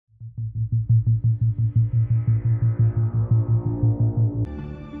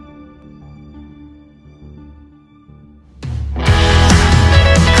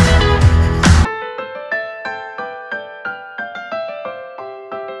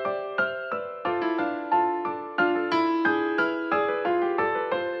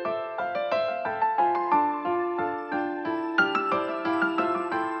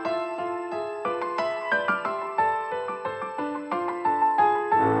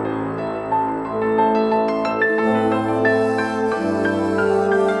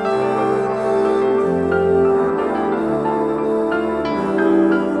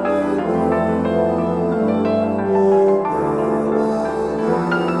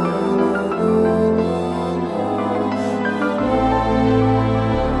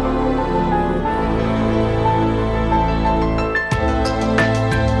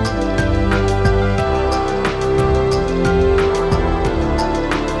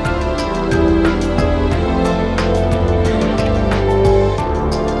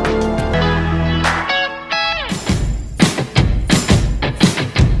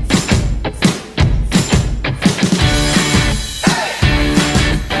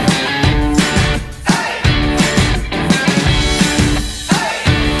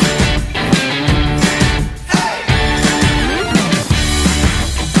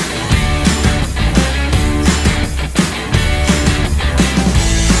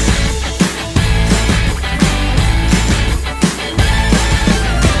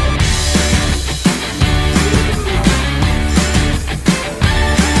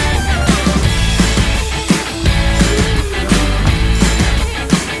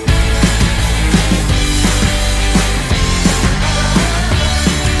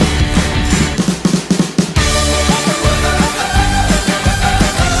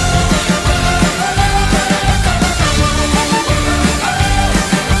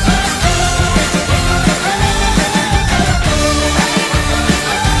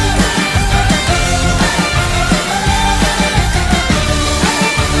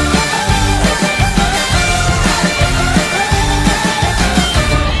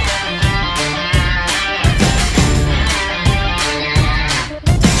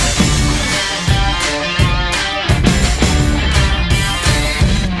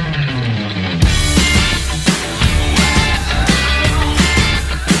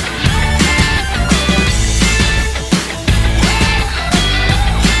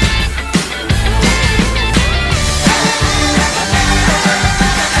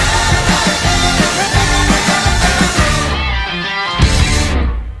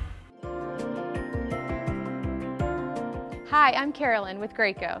Hi, I'm Carolyn with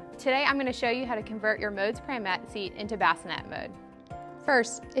Graco. Today I'm going to show you how to convert your Mode's Pramette seat into bassinet mode.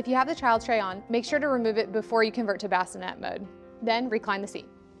 First, if you have the child tray on, make sure to remove it before you convert to bassinet mode. Then recline the seat.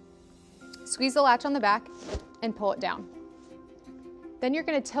 Squeeze the latch on the back and pull it down. Then you're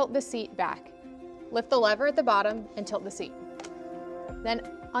going to tilt the seat back. Lift the lever at the bottom and tilt the seat. Then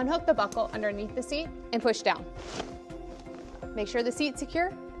unhook the buckle underneath the seat and push down. Make sure the seat's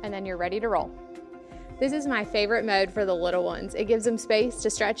secure and then you're ready to roll. This is my favorite mode for the little ones. It gives them space to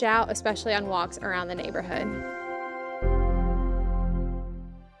stretch out, especially on walks around the neighborhood.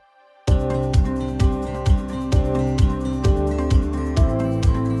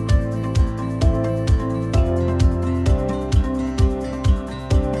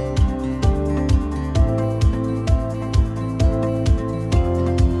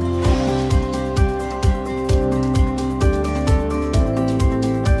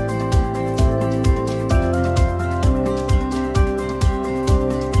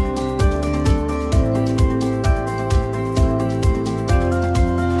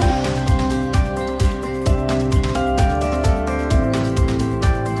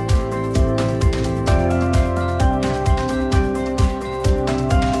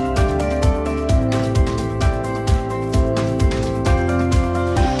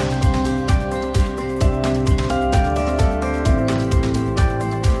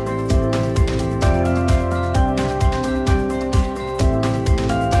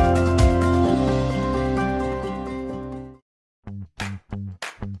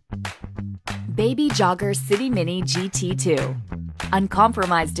 Baby Jogger City Mini GT2.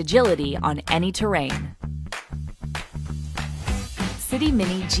 Uncompromised agility on any terrain. City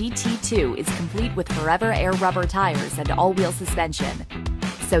Mini GT2 is complete with forever air rubber tires and all-wheel suspension,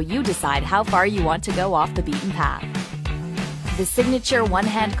 so you decide how far you want to go off the beaten path. The signature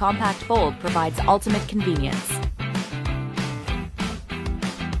one-hand compact fold provides ultimate convenience,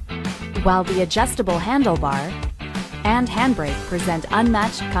 while the adjustable handlebar and handbrake present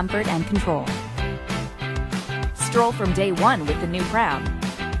unmatched comfort and control. Stroll from day one with the new pram,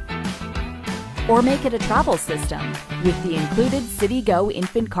 or make it a travel system with the included City Go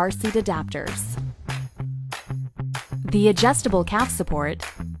infant car seat adapters, the adjustable calf support,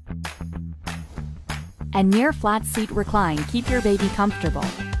 and near flat seat recline keep your baby comfortable,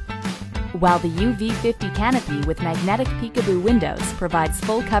 while the UV50 canopy with magnetic peekaboo windows provides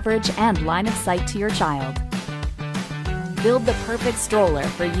full coverage and line of sight to your child. Build the perfect stroller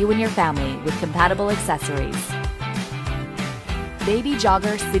for you and your family with compatible accessories. Baby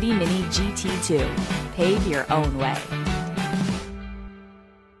Jogger City Mini GT2. Pave your own way.